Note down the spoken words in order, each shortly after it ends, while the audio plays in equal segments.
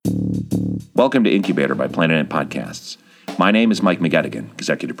Welcome to Incubator by Planet Ant Podcasts. My name is Mike McGettigan,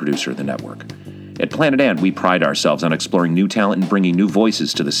 executive producer of the network. At Planet Ant, we pride ourselves on exploring new talent and bringing new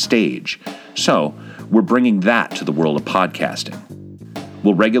voices to the stage. So, we're bringing that to the world of podcasting.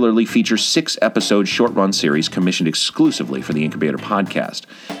 We'll regularly feature 6-episode short-run series commissioned exclusively for the Incubator podcast.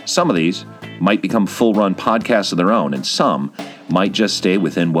 Some of these might become full-run podcasts of their own, and some might just stay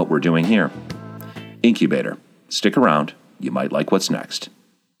within what we're doing here. Incubator. Stick around. You might like what's next.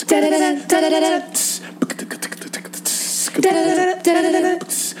 Everybody's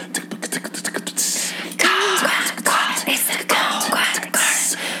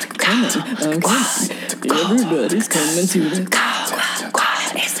coming to the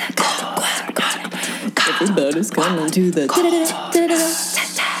Everybody's coming to the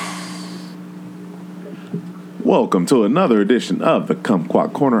Welcome to another edition of the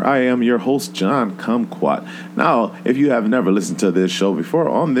Kumquat Corner. I am your host, John Kumquat. Now, if you have never listened to this show before,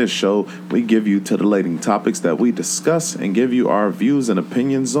 on this show, we give you titillating topics that we discuss and give you our views and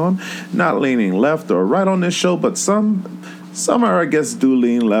opinions on. Not leaning left or right on this show, but some are, I guess, do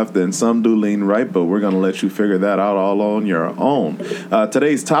lean left and some do lean right, but we're going to let you figure that out all on your own.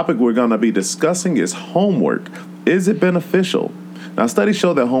 Today's topic we're going to be discussing is homework. Is it beneficial? Now, studies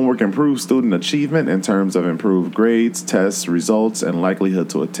show that homework improves student achievement in terms of improved grades, tests, results, and likelihood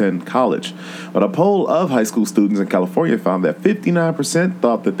to attend college. But a poll of high school students in California found that 59%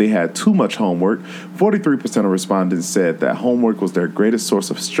 thought that they had too much homework, 43% of respondents said that homework was their greatest source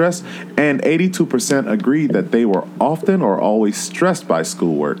of stress, and 82% agreed that they were often or always stressed by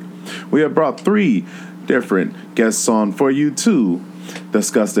schoolwork. We have brought 3 different guests on for you to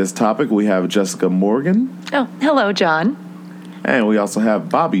discuss this topic. We have Jessica Morgan. Oh, hello, John. And we also have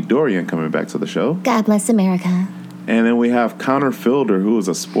Bobby Dorian coming back to the show. God bless America. And then we have Connor Fielder, who is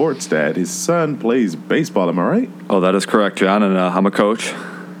a sports dad. His son plays baseball, am I right? Oh, that is correct, John, and I'm a coach.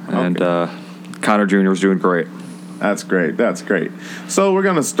 And Connor Jr. is doing great. That's great. So we're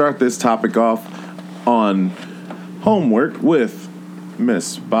going to start this topic off on homework with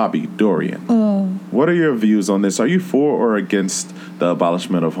Miss Bobby Dorian. What are your views on this? Are you for or against the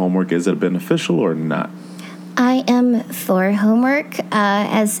abolishment of homework? Is it beneficial or not? I am for homework.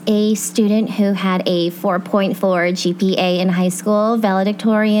 As a student who had a 4.4 GPA in high school,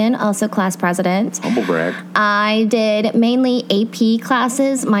 valedictorian, also class president. Humble brag. I did mainly AP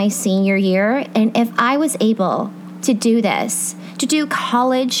classes my senior year, and if I was able to do this, to do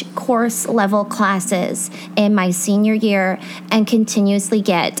college course level classes in my senior year and continuously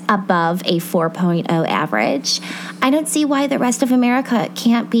get above a 4.0 average, I don't see why the rest of America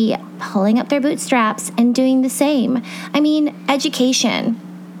can't be pulling up their bootstraps and doing the same. I mean, education.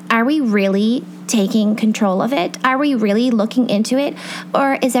 Are we really taking control of it? Are we really looking into it?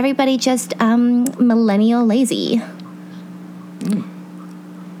 Or is everybody just millennial lazy?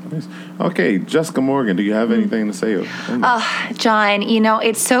 Okay, Jessica Morgan, do you have anything to say? John,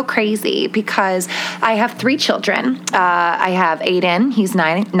 it's so crazy because I have 3 children. I have Aiden, he's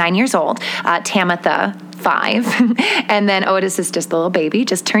 9 years old, Tamitha, 5, and then Otis is just a little baby,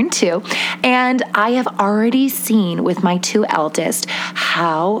 just turned 2. And I have already seen with my 2 eldest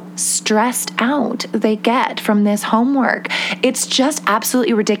how stressed out they get from this homework. It's just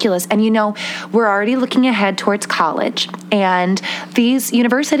absolutely ridiculous. And we're already looking ahead towards college, and these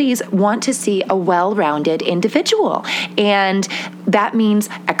universities want to see a well-rounded individual. And that means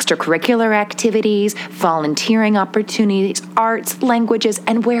extracurricular activities, volunteering opportunities, arts, languages,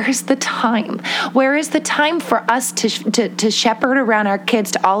 and where is the time? Where is the time for us to shepherd around our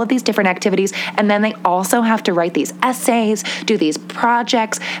kids to all of these different activities, and then they also have to write these essays, do these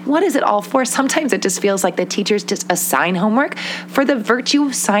projects? What is it all for? Sometimes it just feels like the teachers just assign homework for the virtue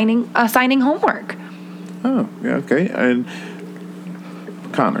of assigning homework. Oh, yeah, okay. And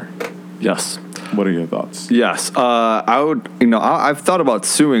Connor. Yes. What are your thoughts? Yes. I've thought about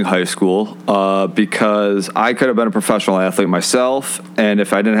suing high school because I could have been a professional athlete myself, and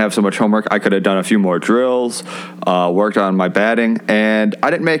if I didn't have so much homework, I could have done a few more drills, worked on my batting, and I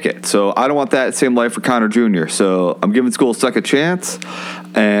didn't make it. So I don't want that same life for Connor Jr. So I'm giving school a second chance,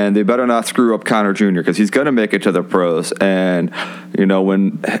 and they better not screw up Connor Jr. because he's going to make it to the pros. And,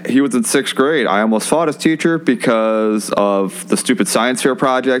 when he was in 6th grade, I almost fought his teacher because of the stupid science fair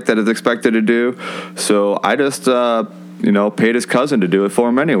project that is expected to do. So I just, paid his cousin to do it for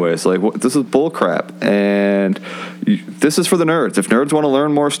him anyways. This is bull crap. And this is for the nerds. If nerds want to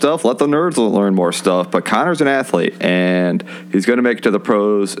learn more stuff, let the nerds learn more stuff. But Connor's an athlete, and he's going to make it to the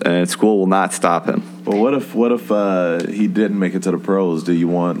pros, and school will not stop him. Well, what if he didn't make it to the pros? Do you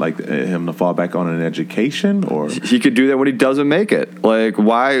want him to fall back on an education, or he could do that when he doesn't make it?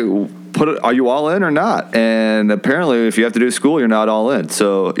 Why? are you all in or not? And apparently, if you have to do school, you're not all in.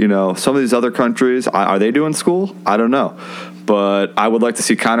 So, some of these other countries, are they doing school? I don't know. But I would like to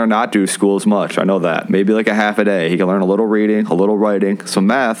see Connor not do school as much. I know that. Maybe like a half a day. He can learn a little reading, a little writing, some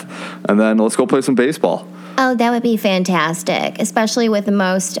math, and then let's go play some baseball. Oh, that would be fantastic, especially with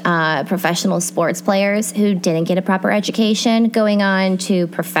most professional sports players who didn't get a proper education, going on to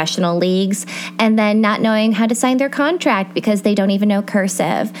professional leagues, and then not knowing how to sign their contract because they don't even know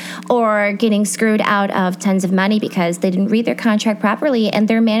cursive, or getting screwed out of tons of money because they didn't read their contract properly and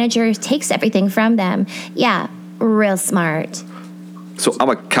their manager takes everything from them. Yeah, real smart. So I'm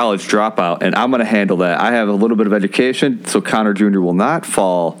a college dropout, and I'm going to handle that. I have a little bit of education, so Connor Jr. will not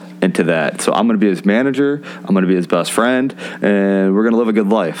fall into that. So I'm going to be his manager, I'm going to be his best friend, and we're going to live a good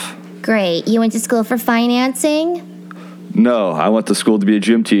life. Great. You went to school for financing? No, I went to school to be a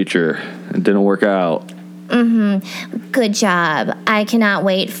gym teacher. It didn't work out. Good job. I cannot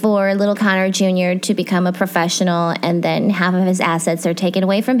wait for little Connor Jr. to become a professional, and then half of his assets are taken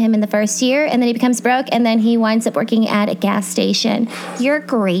away from him in the first year, and then he becomes broke, and then he winds up working at a gas station. You're a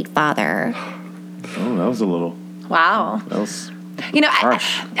great father. Oh, that was a little... Wow. That was...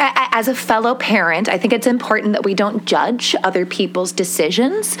 As a fellow parent, I think it's important that we don't judge other people's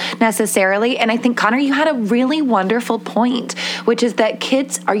decisions necessarily. And I think, Connor, you had a really wonderful point, which is that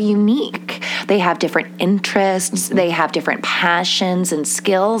kids are unique. They have different interests, they have different passions and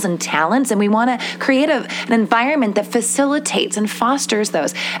skills and talents, and we want to create an environment that facilitates and fosters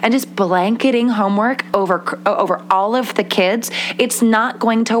those. And just blanketing homework over all of the kids, it's not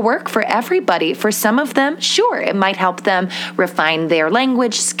going to work for everybody. For some of them, sure, it might help them refine their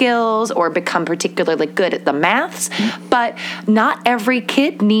language skills or become particularly good at the maths, but not every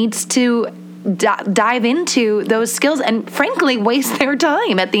kid needs to dive into those skills and frankly waste their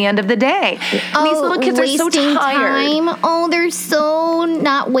time at the end of the day. These little kids are so tired. Oh, they're so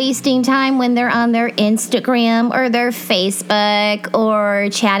not wasting time when they're on their Instagram or their Facebook or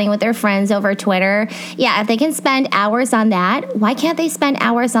chatting with their friends over Twitter. Yeah, if they can spend hours on that, why can't they spend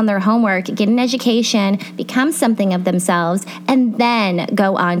hours on their homework, get an education, become something of themselves, and then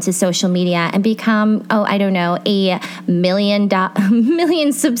go on to social media and become, a million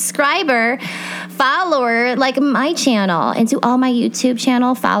subscriber follower like my channel. And to all my YouTube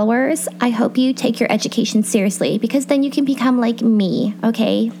channel followers, I hope you take your education seriously, because then you can become like me,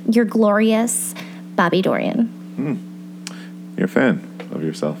 okay? You're glorious, Bobby Dorian. You're a fan of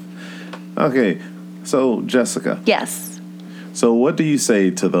yourself. Okay, so Jessica. Yes. So what do you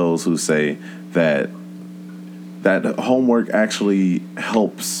say to those who say that homework actually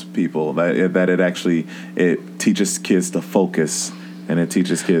helps people, that it teaches kids to focus, and it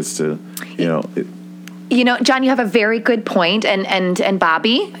teaches kids to, John, you have a very good point, and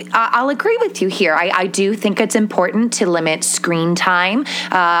Bobby, I'll agree with you here. I do think it's important to limit screen time.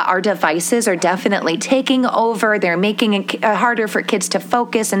 Our devices are definitely taking over. They're making it harder for kids to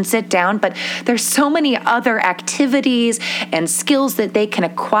focus and sit down, but there's so many other activities and skills that they can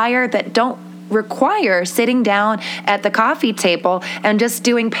acquire that don't require sitting down at the coffee table and just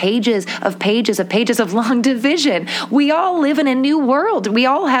doing pages of long division. We all live in a new world. We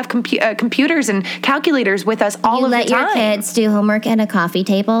all have computers and calculators with us all of the time. You let your kids do homework at a coffee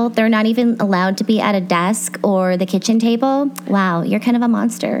table? They're not even allowed to be at a desk or the kitchen table? Wow, you're kind of a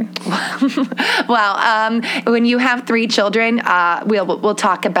monster. Well, when you have 3 children, we'll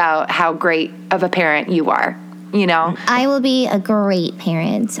talk about how great of a parent you are. I will be a great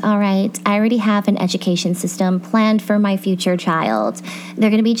parent, all right? I already have an education system planned for my future child. They're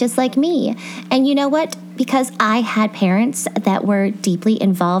going to be just like me. And you know what? Because I had parents that were deeply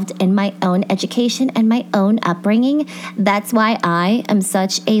involved in my own education and my own upbringing, that's why I am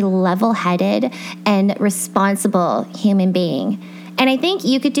such a level-headed and responsible human being. And I think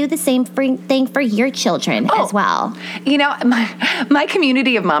you could do the same thing for your children as well. My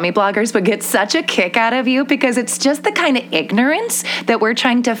community of mommy bloggers would get such a kick out of you, because it's just the kind of ignorance that we're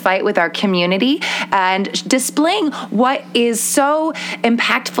trying to fight with our community, and displaying what is so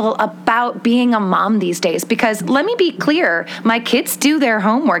impactful about being a mom these days. Because let me be clear, my kids do their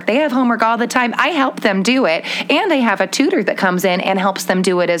homework. They have homework all the time. I help them do it. And I have a tutor that comes in and helps them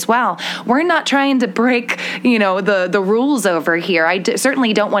do it as well. We're not trying to break, the rules over here. I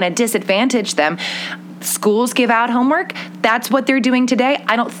certainly don't want to disadvantage them. Schools give out homework. That's what they're doing today.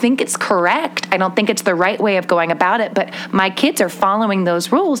 I don't think it's correct. I don't think it's the right way of going about it, but my kids are following those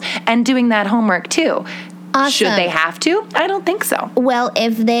rules and doing that homework too. Awesome. Should they have to? I don't think so. Well,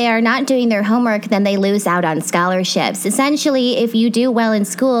 if they are not doing their homework, then they lose out on scholarships. Essentially, if you do well in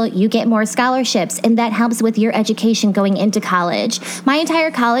school, you get more scholarships, and that helps with your education going into college. My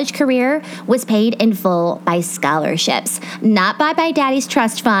entire college career was paid in full by scholarships, not by my daddy's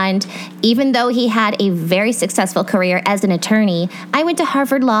trust fund. Even though he had a very successful career as an attorney, I went to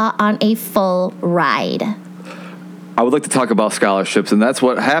Harvard Law on a full ride. I would like to talk about scholarships, and that's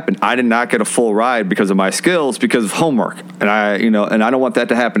what happened. I did not get a full ride because of my skills, because of homework, and I don't want that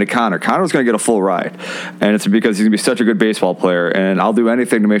to happen to Connor. Connor's going to get a full ride, and it's because he's going to be such a good baseball player, and I'll do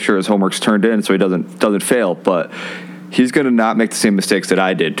anything to make sure his homework's turned in so he doesn't fail. But he's going to not make the same mistakes that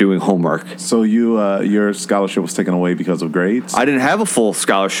I did doing homework. So your scholarship was taken away because of grades? I didn't have a full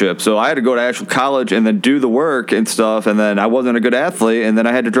scholarship, so I had to go to actual college and then do the work and stuff, and then I wasn't a good athlete, and then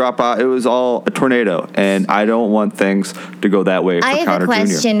I had to drop out. It was all a tornado, and I don't want things to go that way for I have Connor a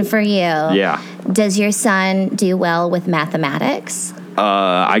question for you. Yeah. Does your son do well with mathematics?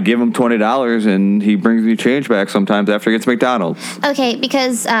 I give him $20, and he brings me change back sometimes after he gets McDonald's. Okay,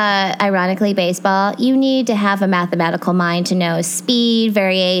 because ironically, baseball, you need to have a mathematical mind to know speed,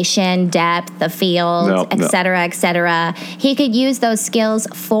 variation, depth, the field, et cetera, et cetera. He could use those skills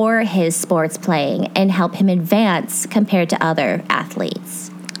for his sports playing and help him advance compared to other athletes.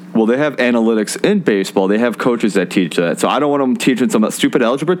 Well, they have analytics in baseball. They have coaches that teach that. So I don't want them teaching some stupid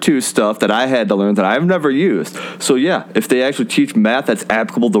Algebra 2 stuff that I had to learn that I've never used. So, yeah, if they actually teach math that's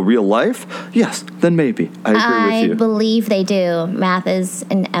applicable to real life, yes, then maybe. I agree with you. I believe they do. Math is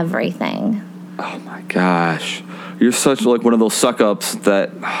in everything. Oh, my gosh. You're such like one of those suck-ups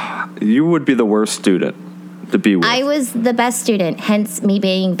that you would be the worst student to be with. I was the best student, hence me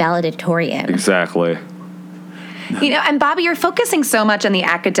being valedictorian. Exactly. And Bobby, you're focusing so much on the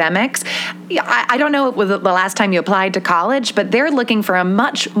academics. I don't know the last time you applied to college, but they're looking for a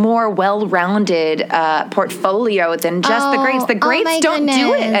much more well-rounded portfolio than just the grades. The grades don't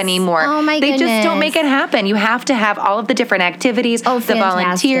do it anymore. Oh, my They goodness. just don't make it happen. You have to have all of the different activities, the fantastic.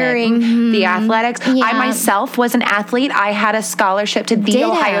 volunteering, the athletics. Yeah. I myself was an athlete. I had a scholarship to The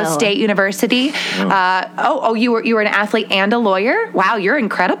Ditto. Ohio State University. You were an athlete and a lawyer? Wow, you're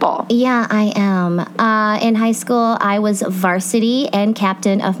incredible. Yeah, I am. In high school, I was varsity and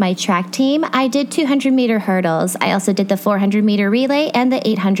captain of my track team. I did 200-meter hurdles. I also did the 400-meter relay and the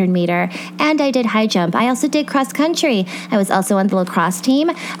 800-meter. And I did high jump. I also did cross country. I was also on the lacrosse team.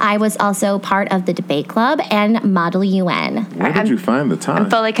 I was also part of the debate club and Model UN. Where did you find the time? I'm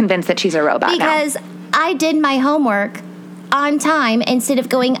fully convinced that she's a robot Because I did my homework on time instead of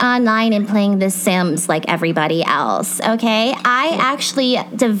going online and playing The Sims like everybody else, okay? I actually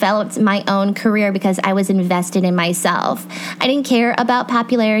developed my own career because I was invested in myself. I didn't care about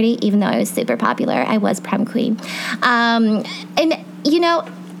popularity, even though I was super popular. I was prom queen. As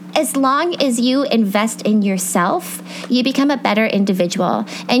long as you invest in yourself, you become a better individual.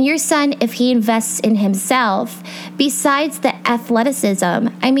 And your son, if he invests in himself, besides the athleticism,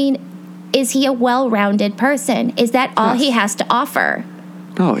 is he a well-rounded person? Is that all he has to offer?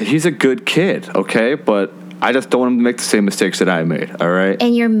 No, he's a good kid, okay? But I just don't want him to make the same mistakes that I made, all right?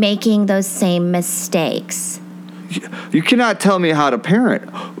 And you're making those same mistakes. You cannot tell me how to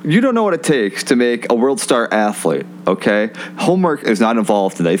parent. You don't know what it takes to make a world star athlete, okay? Homework is not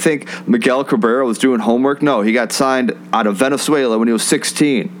involved in that. You think Miguel Cabrera was doing homework? No, he got signed out of Venezuela when he was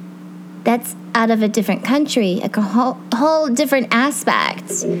 16. That's out of a different country, like a whole different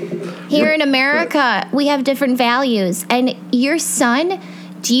aspect. Here in America, we have different values. And your son,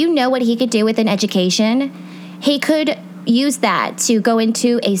 do you know what he could do with an education? He could use that to go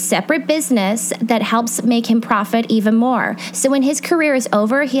into a separate business that helps make him profit even more. So when his career is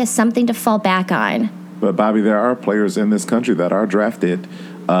over, he has something to fall back on. But Bobby, there are players in this country that are drafted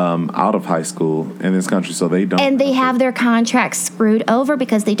out of high school in this country, so they don't. And they have their contracts screwed over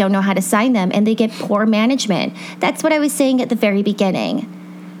because they don't know how to sign them, and they get poor management. That's what I was saying at the very beginning.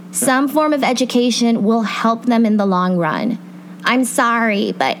 Some form of education will help them in the long run. I'm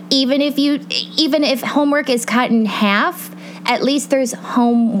sorry, but even if homework is cut in half, at least there's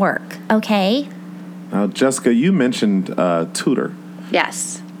homework, okay? Now, Jessica, you mentioned tutor.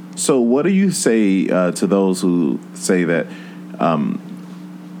 Yes. So what do you say to those who say that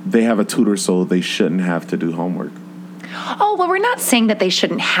they have a tutor so they shouldn't have to do homework? Oh, well, we're not saying that they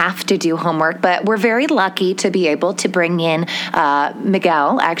shouldn't have to do homework, but we're very lucky to be able to bring in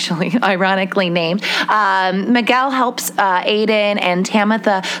Miguel, actually, ironically named. Miguel helps Aiden and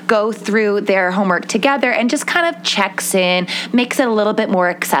Tamitha go through their homework together and just kind of checks in, makes it a little bit more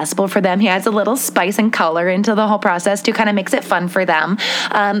accessible for them. He adds a little spice and color into the whole process to kind of makes it fun for them.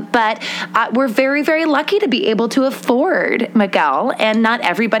 But we're very, very lucky to be able to afford Miguel, and not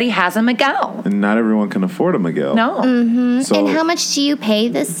everybody has a Miguel. And not everyone can afford a Miguel. No. So, And how much do you pay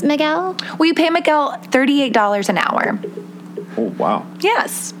this Miguel? We pay Miguel $38 an hour. oh, wow.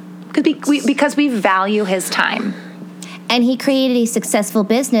 Yes, because we value his time. And he created a successful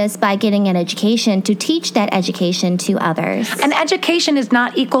business by getting an education to teach that education to others. And education is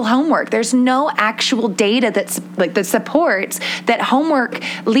not equal homework. There's no actual data that supports that homework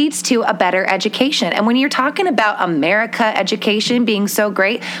leads to a better education. And when you're talking about America education being so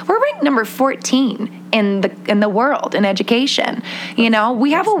great, we're ranked number 14 in the world in education. You know,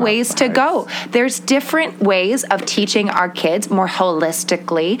 we have a ways to go. There's different ways of teaching our kids more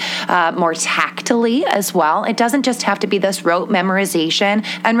holistically, more tactily as well. It doesn't just have to be this rote memorization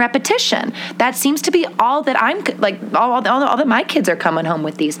and repetition. That seems to be all that I'm like all that my kids are coming home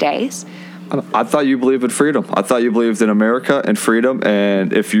with these days. I thought you believed in freedom. I thought you believed in America and freedom.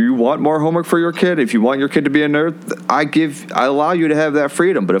 And if you want more homework for your kid, if you want your kid to be a nerd, I allow you to have that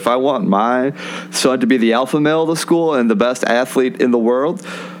freedom. But if I want my son to be the alpha male of the school and the best athlete in the world,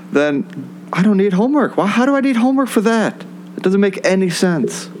 then I don't need homework. How do I need homework for that? It doesn't make any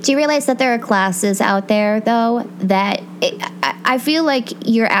sense. Do you realize that there are classes out there, though, that I feel like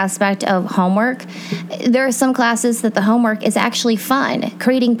your aspect of homework, there are some classes that the homework is actually fun,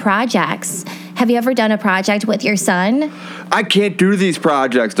 creating projects. Have you ever done a project with your son? I can't do these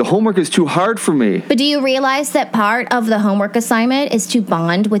projects. The homework is too hard for me. But do you realize that part of the homework assignment is to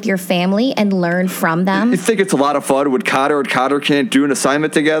bond with your family and learn from them? You think it's a lot of fun when Cotter and Cotter can't do an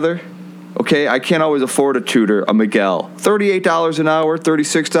assignment together? Okay, I can't always afford a tutor, a Miguel. $38 an hour,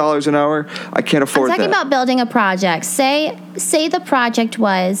 $36 an hour. I can't afford that. I'm talking about building a project. Say the project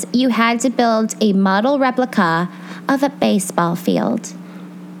was you had to build a model replica of a baseball field.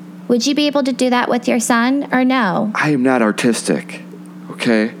 Would you be able to do that with your son or no? I am not artistic,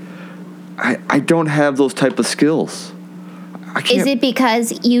 okay? I don't have those type of skills. I can't. Is it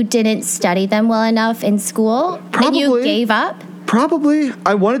because you didn't study them well enough in school? Probably. And you gave up? Probably.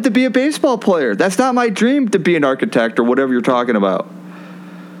 I wanted to be a baseball player. That's not my dream to be an architect or whatever you're talking about.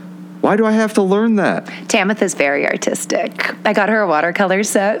 Why do I have to learn that? Tamitha's very artistic. I got her a watercolor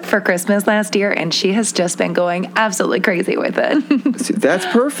set for Christmas last year, and she has just been going absolutely crazy with it. See, that's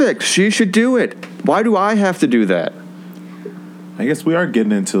perfect. She should do it. Why do I have to do that? I guess we are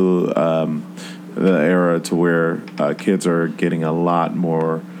getting into the era to where kids are getting a lot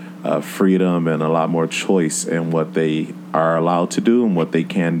more freedom and a lot more choice in what they are allowed to do and what they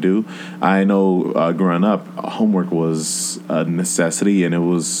can do. I know growing up, homework was a necessity, and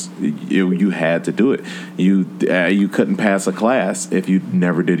you had to do it. You couldn't pass a class if you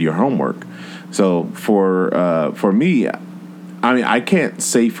never did your homework. So for me, I mean, I can't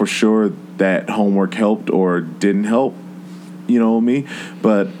say for sure that homework helped or didn't help, you know me,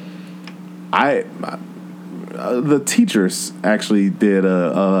 but the teachers actually did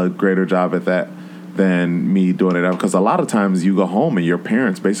a greater job at that than me doing it, because a lot of times you go home and your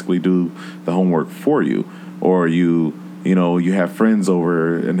parents basically do the homework for you, or you have friends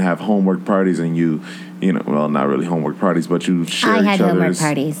over and have homework parties, and well, not really homework parties, but you share I had each homework other's.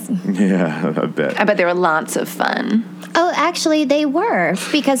 parties. Yeah, I bet. I bet there were lots of fun. Oh, actually, they were,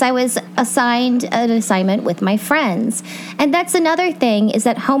 because I was assigned an assignment with my friends. And that's another thing, is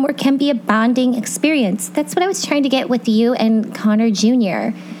that homework can be a bonding experience. That's what I was trying to get with you and Connor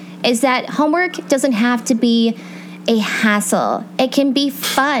Jr., is that homework doesn't have to be a hassle. It can be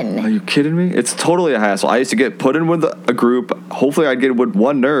fun. Are you kidding me? It's totally a hassle. I used to get put in with a group. Hopefully I'd get with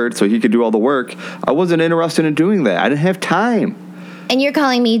one nerd so he could do all the work. I wasn't interested in doing that. I didn't have time. And you're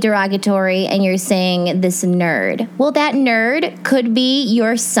calling me derogatory, and you're saying this nerd. Well, that nerd could be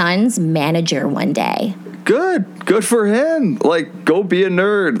your son's manager one day. Good for him. Like, go be a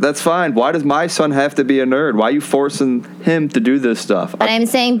nerd. That's fine. Why does my son have to be a nerd? Why are you forcing him to do this stuff? But I'm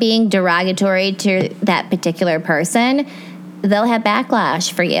saying being derogatory to that particular person, they'll have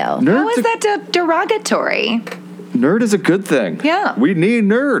backlash for you. How is that derogatory? Nerd is a good thing. Yeah. We need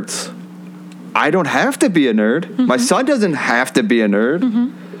nerds. I don't have to be a nerd. Mm-hmm. My son doesn't have to be a nerd.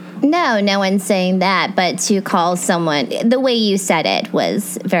 Mm-hmm. No one's saying that, but to call someone, the way you said it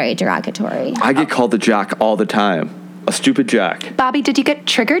was very derogatory. I get called a jock all the time. A stupid jock. Bobby, did you get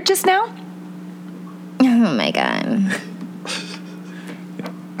triggered just now? Oh my God.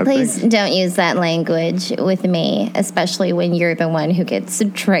 Please think. don't use that language with me, especially when you're the one who gets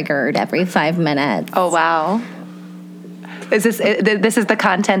triggered every 5 minutes. Oh, wow. Is this is the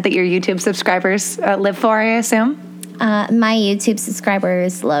content that your YouTube subscribers live for, I assume? My YouTube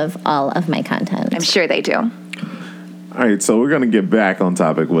subscribers love all of my content. I'm sure they do. All right, so we're going to get back on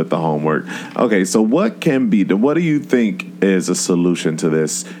topic with the homework. Okay, so what can be done? What do you think is a solution to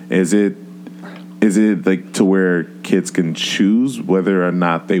this? Is it like to where kids can choose whether or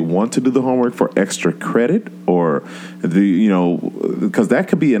not they want to do the homework for extra credit, or because that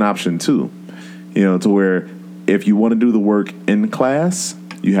could be an option too, to where if you want to do the work in class,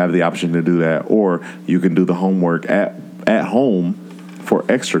 you have the option to do that, or you can do the homework at home for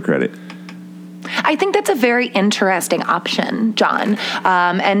extra credit. I think that's a very interesting option, John.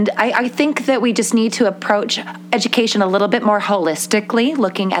 And I think that we just need to approach education a little bit more holistically,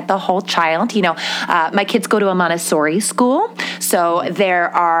 looking at the whole child. My kids go to a Montessori school, so there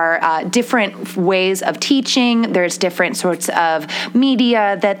are different ways of teaching. There's different sorts of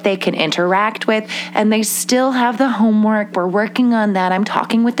media that they can interact with, and they still have the homework. We're working on that. I'm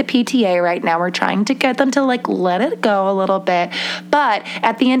talking with the PTA right now. We're trying to get them to let it go a little bit. But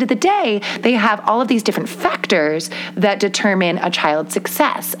at the end of the day, they have all of these different factors that determine a child's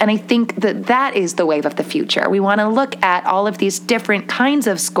success. And I think that is the wave of the future. We want to look at all of these different kinds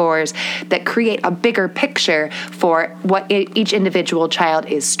of scores that create a bigger picture for what each individual child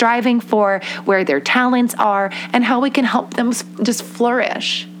is striving for, where their talents are, and how we can help them just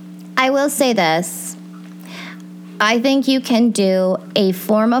flourish. I will say this. I think you can do a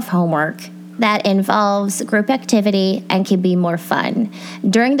form of homework that involves group activity and can be more fun.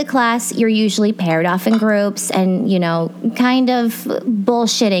 During the class, you're usually paired off in groups and, kind of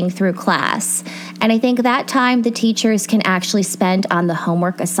bullshitting through class. And I think that time the teachers can actually spend on the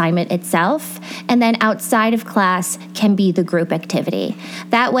homework assignment itself, and then outside of class can be the group activity.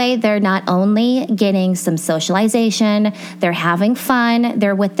 That way, they're not only getting some socialization, they're having fun,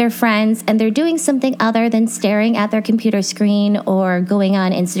 they're with their friends, and they're doing something other than staring at their computer screen or going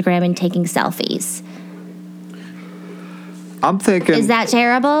on Instagram and taking selfies. I'm thinking... Is that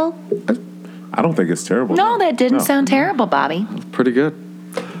terrible? I don't think it's terrible. No, that didn't sound terrible, Bobby. Pretty good.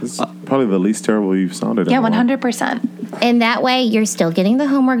 It's probably the least terrible you've sounded. Yeah, in a while. 100%. In that way, you're still getting the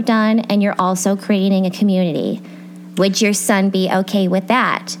homework done, and you're also creating a community. Would your son be okay with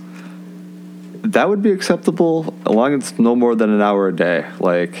that? That would be acceptable as long as it's no more than an hour a day.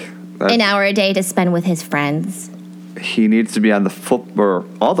 An hour a day to spend with his friends. He needs to be on the or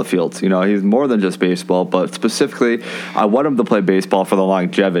all the fields. He's more than just baseball, but specifically, I want him to play baseball for the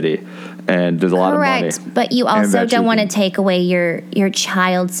longevity, and there's a lot of money. Correct, but you also don't want to take away your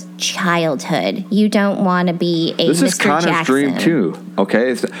child's childhood. You don't want to be a This Mr. is Connor's Jackson. dream too.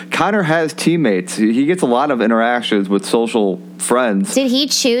 Okay, Connor has teammates. He gets a lot of interactions with social friends. Did he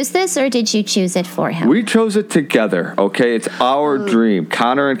choose this, or did you choose it for him? We chose it together, okay? It's our dream.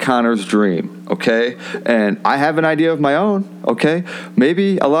 Connor and Connor's dream, okay? And I have an idea of my own, okay?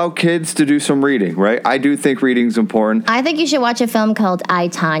 Maybe allow kids to do some reading, right? I do think reading's important. I think you should watch a film called I,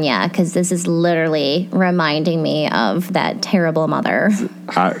 Tanya, because this is literally reminding me of that terrible mother.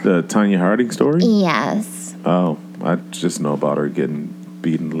 The Tanya Harding story? Yes. Oh, I just know about her getting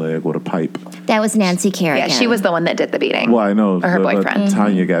beat in the leg with a pipe. That was Nancy Kerrigan. Yeah, she was the one that did the beating. Well, I know. Or her boyfriend.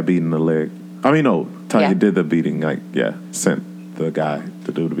 Tanya got beaten in the leg. I mean, no, Tanya Yeah. did the beating. Sent the guy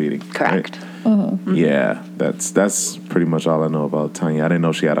to do the beating. Correct. Right? Mm-hmm. Yeah, that's pretty much all I know about Tanya. I didn't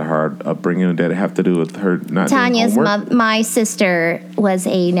know she had a hard upbringing. Did it have to do with her not Tanya's doing homework? my sister was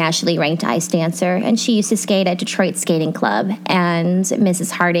a nationally ranked ice dancer, and she used to skate at Detroit Skating Club. And Mrs.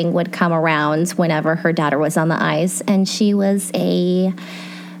 Harding would come around whenever her daughter was on the ice, and she was a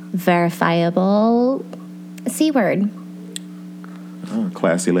verifiable C word. Oh,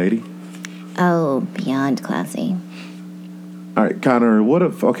 classy lady. Oh, beyond classy. All right, Connor,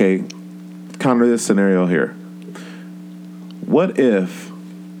 Connor, this scenario here. What if,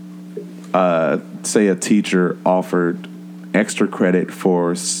 say, a teacher offered extra credit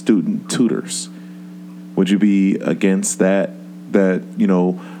for student tutors? Would you be against that? That,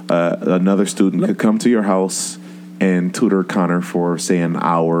 another student could come to your house and tutor Connor for, say, an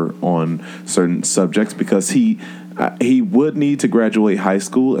hour on certain subjects, because he would need to graduate high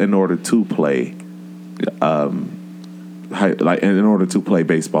school in order to play in order to play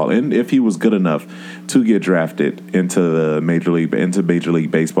baseball, and if he was good enough to get drafted into Major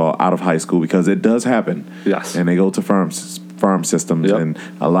League Baseball out of high school, because it does happen. Yes, and they go to farm systems, Yep. and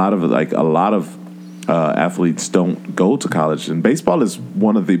a lot of athletes don't go to college. And baseball is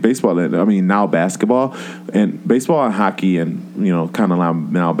one of the now basketball and baseball and hockey and kind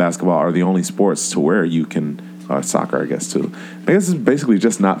of now basketball are the only sports to where you can soccer, I guess, too. I guess it's basically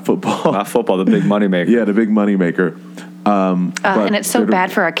just not football. Not football, the big money maker. Yeah, the big money maker. And it's so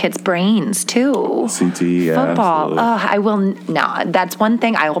bad for our kids' brains too. CTE, yeah, football. absolutely. I will no. That's one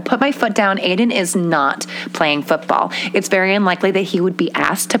thing I will put my foot down. Aiden is not playing football. It's very unlikely that he would be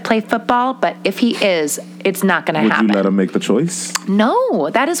asked to play football, but if he is, it's not going to happen. Would you let him make the choice?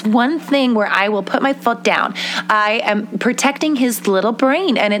 No, that is one thing where I will put my foot down. I am protecting his little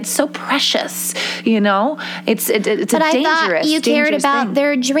brain, and it's so precious. You know, it's But a dangerous. I thought you cared dangerous about thing.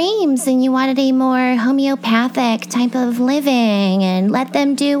 their dreams and you wanted a more homeopathic type of living and let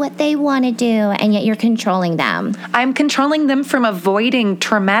them do what they want to do, and yet you're controlling them. I'm controlling them from avoiding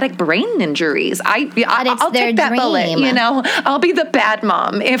traumatic brain injuries. I'll their take that bullet. dream. You know, I'll be the bad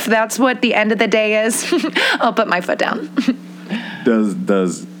mom if that's what the end of the day is. I'll put my foot down.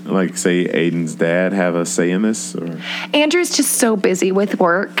 Does like say Aiden's dad have a say in this? Or? Andrew's just so busy with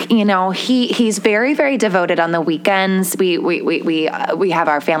work. You know, he's very, very devoted on the weekends. We have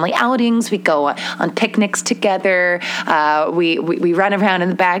our family outings. We go on picnics together. We run around in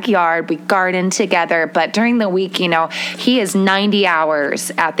the backyard. We garden together. But during the week, you know, he is 90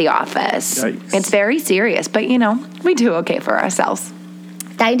 hours at the office. Yikes. It's very serious, but you know, we do okay for ourselves.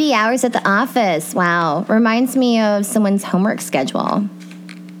 90 hours at the office. Wow. Reminds me of someone's homework schedule.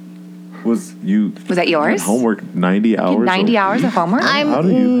 Was that yours? you had homework 90 hours? 90 hours of homework?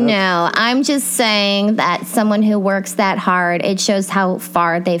 I'm just saying that someone who works that hard, it shows how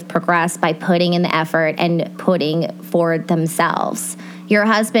far they've progressed by putting in the effort and putting forward themselves. Your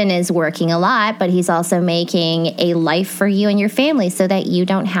husband is working a lot, but he's also making a life for you and your family so that you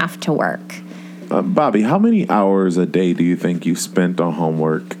don't have to work. Bobby, how many hours a day do you think you spent on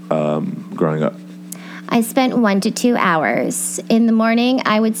homework growing up? I spent 1 to 2 hours. In the morning,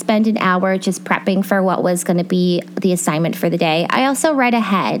 I would spend an hour just prepping for what was going to be the assignment for the day. I also read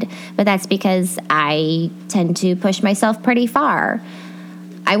ahead, but that's because I tend to push myself pretty far.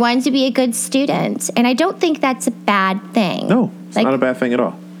 I wanted to be a good student, and I don't think that's a bad thing. No, it's not a bad thing at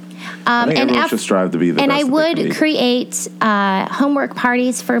all. I think everyone should strive to be the best. And I that they would can be. create homework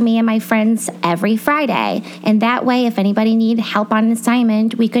parties for me and my friends every Friday. And that way, if anybody needed help on an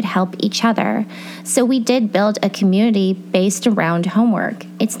assignment, we could help each other. So we did build a community based around homework.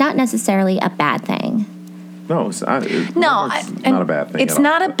 It's not necessarily a bad thing. No, it's not. It's No, not a bad thing. It's at all.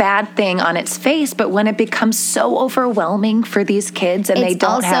 not a bad thing on its face, but when it becomes so overwhelming for these kids and they It's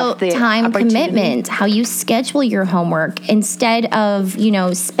don't have also the time opportunity. commitment, how you schedule your homework instead of,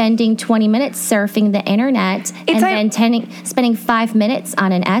 spending 20 minutes surfing the internet It's and then spending 5 minutes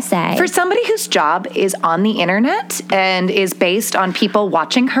on an essay. For somebody whose job is on the internet and is based on people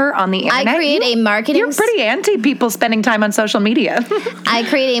watching her on the internet, create a marketing You're pretty anti people spending time on social media. I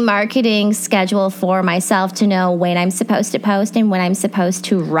create a marketing schedule for myself to know when I'm supposed to post and when I'm supposed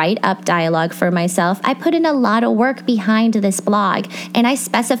to write up dialogue for myself. I put in a lot of work behind this blog, and I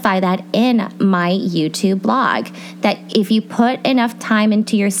specify that in my YouTube blog, that if you put enough time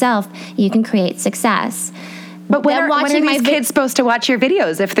into yourself, you can create success. But when Them are watching my these kids supposed to watch your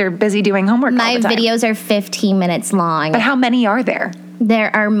videos if they're busy doing homework My all the time? videos are 15 minutes long. But how many are there? There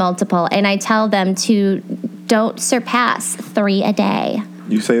are multiple, and I tell them to don't surpass 3 a day.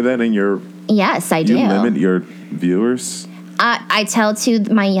 You say that in your. Yes, I do. You limit your viewers. I tell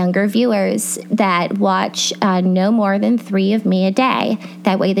to my younger viewers that watch no more than 3 of me a day.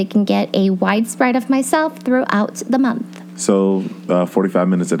 That way they can get a wide spread of myself throughout the month. So 45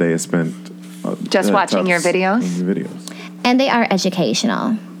 minutes a day is spent Just watching your videos? Your videos. And they are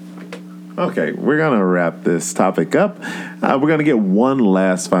educational. Okay, we're going to wrap this topic up. We're going to get one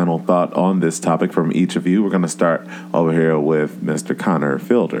last final thought on this topic from each of you. We're going to start over here with Mr. Connor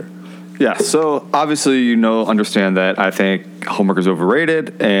Fielder. Yeah, so obviously understand that I think homework is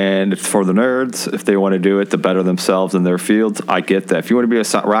overrated and it's for the nerds. If they want to do it to better themselves in their fields, I get that. If you want to be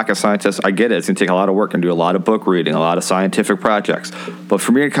a rocket scientist, I get it. It's going to take a lot of work and do a lot of book reading, a lot of scientific projects. But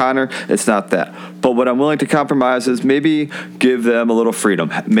for me and Connor, it's not that. But what I'm willing to compromise is maybe give them a little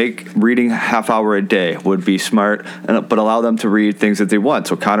freedom. Make reading a half hour a day would be smart, but allow them to read things that they want.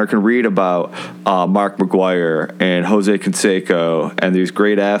 So Connor can read about Mark McGuire and Jose Canseco and these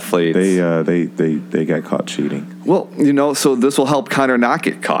great athletes. They got caught cheating. Well, so this will help Connor not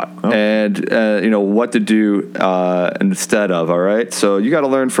get caught and, what to do instead of, all right? So you got to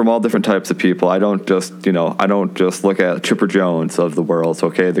learn from all different types of people. I don't just look at Chipper Jones of the world,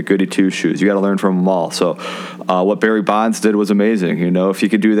 okay, the goody two-shoes. You got to learn from them all. So what Barry Bonds did was amazing. If he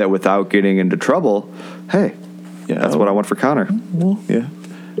could do that without getting into trouble, hey, Yeah, that's what I want for Connor. Well, yeah.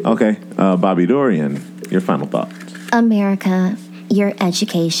 Okay, Bobby Dorian, your final thoughts. America, your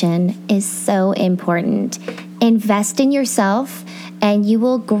education is so important. Invest in yourself and you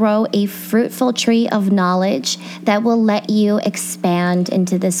will grow a fruitful tree of knowledge that will let you expand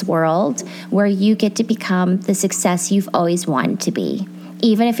into this world where you get to become the success you've always wanted to be.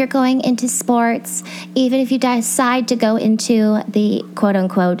 Even if you're going into sports, even if you decide to go into the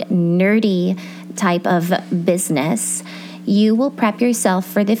quote-unquote nerdy type of business, you will prep yourself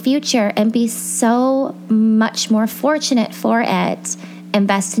for the future and be so much more fortunate for it.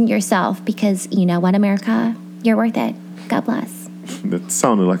 Invest in yourself because you know what, America? You're worth it. God bless. That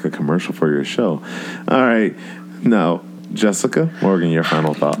sounded like a commercial for your show. All right. Now, Jessica, Morgan, your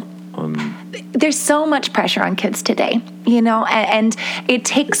final thought on... There's so much pressure on kids today, you know, and it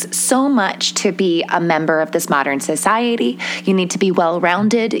takes so much to be a member of this modern society. You need to be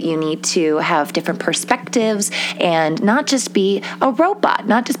well-rounded. You need to have different perspectives and not just be a robot,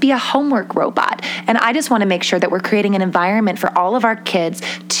 not just be a homework robot. And I just want to make sure that we're creating an environment for all of our kids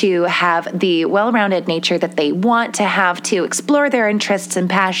to have the well-rounded nature that they want to have, to explore their interests and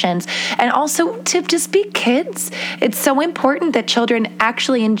passions, and also to just be kids. It's so important that children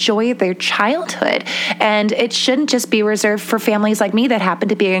actually enjoy their childhood. And it shouldn't just be reserved for families like me that happen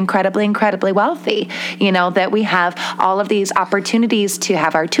to be incredibly wealthy. You know, that we have all of these opportunities to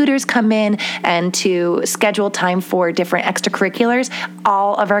have our tutors come in and to schedule time for different extracurriculars.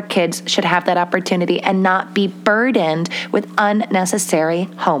 All of our kids should have that opportunity and not be burdened with unnecessary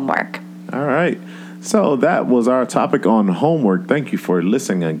homework. All right. So that was our topic on homework. Thank you for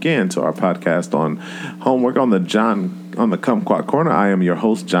listening again to our podcast on homework on the Kumquat Corner. I am your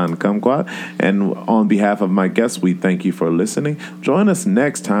host, John Kumquat, and on behalf of my guests, we thank you for listening. Join us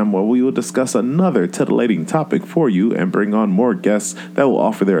next time where we will discuss another titillating topic for you and bring on more guests that will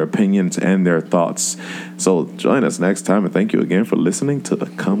offer their opinions and their thoughts. So join us next time, and thank you again for listening to the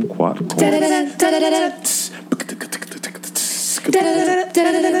Kumquat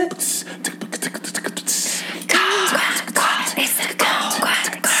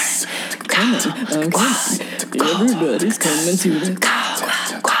Everybody's coming to the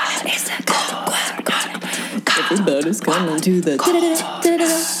Everybody's coming to the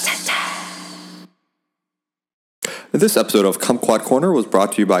This episode of Kumquat Corner was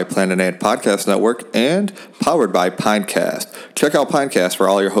brought to you by Planet Ant Podcast Network and powered by Pinecast. Check out Pinecast for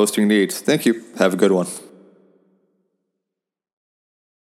all your hosting needs. Thank you. Have a good one.